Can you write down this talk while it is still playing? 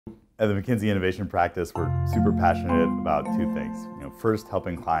At the McKinsey Innovation Practice, we're super passionate about two things. First,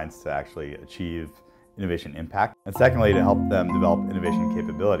 helping clients to actually achieve innovation impact, and secondly, to help them develop innovation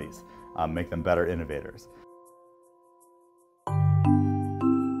capabilities, make them better innovators.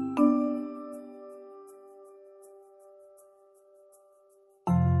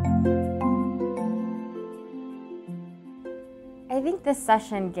 I think this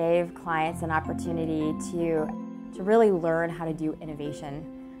session gave clients an opportunity to really learn how to do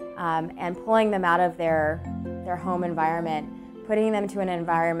innovation. And pulling them out of their home environment, putting them to an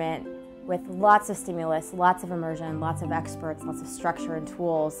environment with lots of stimulus, lots of immersion, lots of experts, lots of structure and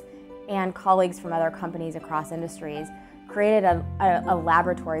tools, and colleagues from other companies across industries, created a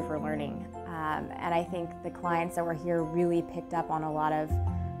laboratory for learning. And I think the clients that were here really picked up on a lot of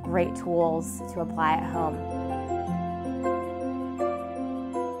great tools to apply at home.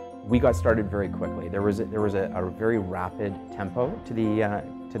 We got started very quickly. There was a very rapid tempo to the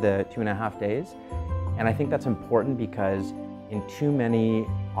 2.5 days, and I think that's important because in too many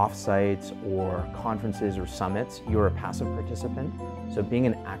offsites or conferences or summits, you're a passive participant. So being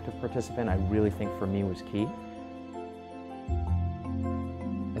an active participant, I really think for me was key.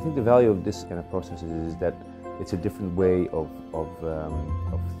 I think the value of this kind of process is that it's a different way of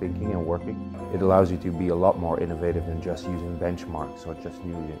thinking and working. It allows you to be a lot more innovative than just using benchmarks or just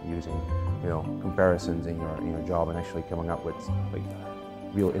using comparisons in your job, and actually coming up with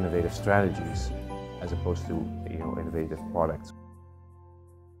real innovative strategies as opposed to innovative products.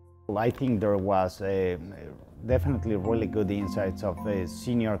 I think there was definitely really good insights of the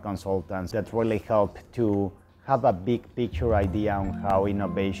senior consultants that really helped to have a big picture idea on how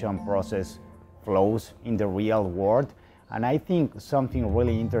innovation process flows in the real world. And I think something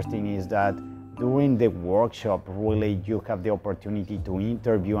really interesting is that during the workshop, really you have the opportunity to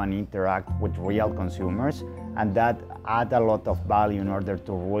interview and interact with real consumers, and that adds a lot of value in order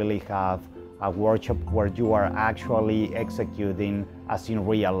to really have a workshop where you are actually executing as in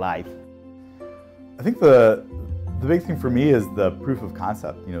real life. I think the big thing for me is the proof of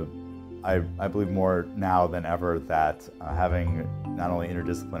concept. I believe more now than ever that having not only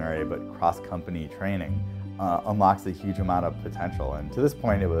interdisciplinary but cross-company training unlocks a huge amount of potential. And to this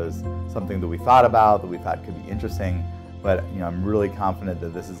point, it was something that we thought about, that we thought could be interesting, but I'm really confident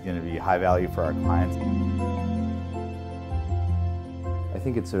that this is going to be high value for our clients. I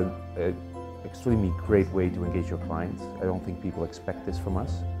think it's an extremely great way to engage your clients. I don't think people expect this from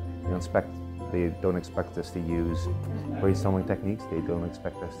us. They don't expect us to use brainstorming techniques. They don't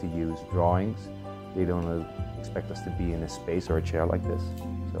expect us to use drawings. They don't expect us to be in a space or a chair like this.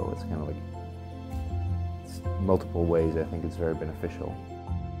 So it's kind of like multiple ways. I think it's very beneficial.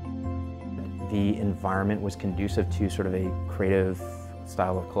 The environment was conducive to sort of a creative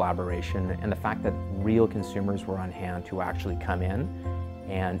style of collaboration, and the fact that real consumers were on hand to actually come in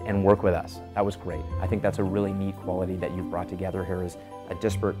and work with us. That was great. I think that's a really neat quality that you've brought together here is a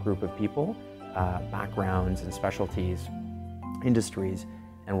disparate group of people, backgrounds and specialties, industries,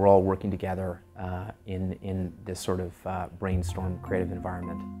 and we're all working together in this sort of brainstorm creative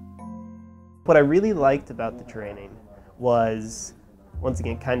environment. What I really liked about the training was, once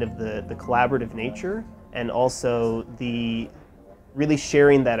again, kind of the collaborative nature, and also the really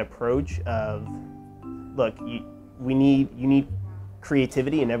sharing that approach of, look, you need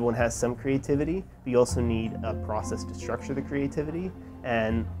creativity, and everyone has some creativity, but you also need a process to structure the creativity,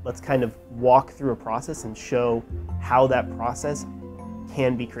 and let's kind of walk through a process and show how that process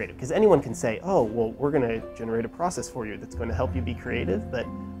can be creative. Because anyone can say, oh, well, we're going to generate a process for you that's going to help you be creative, but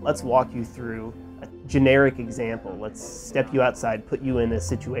let's walk you through a generic example. Let's step you outside, put you in a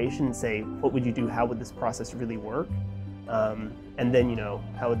situation and say, what would you do? How would this process really work? And then,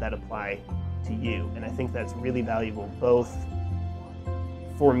 how would that apply to you? And I think that's really valuable, both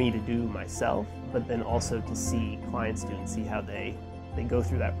for me to do myself, but then also to see clients do and see how they go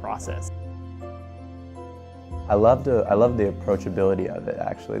through that process. I love the approachability of it,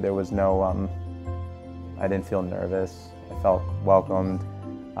 actually. There was no, I didn't feel nervous. I felt welcomed.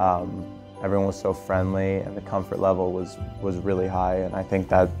 Everyone was so friendly, and the comfort level was really high, and I think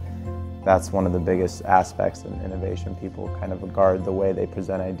that's one of the biggest aspects in innovation. People kind of guard the way they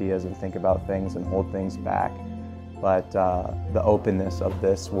present ideas and think about things and hold things back. But the openness of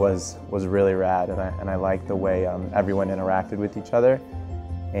this was really rad, and I liked the way everyone interacted with each other.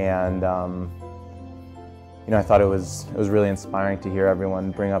 And I thought it was really inspiring to hear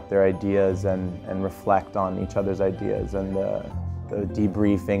everyone bring up their ideas and reflect on each other's ideas. And the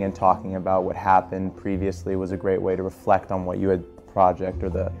debriefing and talking about what happened previously was a great way to reflect on what you had, the project or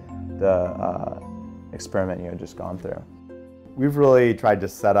the experiment you had just gone through. We've really tried to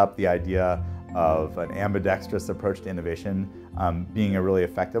set up the idea of an ambidextrous approach to innovation being a really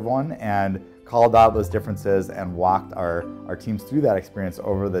effective one, and called out those differences and walked our teams through that experience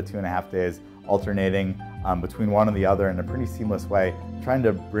over the 2.5 days, alternating between one and the other in a pretty seamless way, trying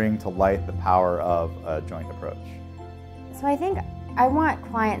to bring to light the power of a joint approach. So I think I want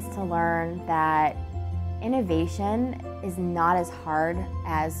clients to learn that innovation is not as hard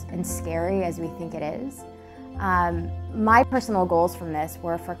and scary as we think it is. My personal goals from this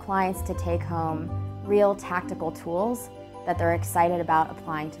were for clients to take home real tactical tools that they're excited about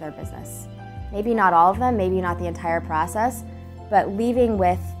applying to their business. Maybe not all of them, maybe not the entire process, but leaving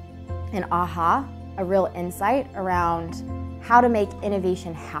with an aha, a real insight around how to make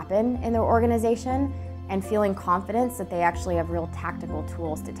innovation happen in their organization, and feeling confidence that they actually have real tactical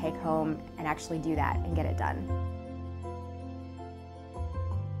tools to take home and actually do that and get it done.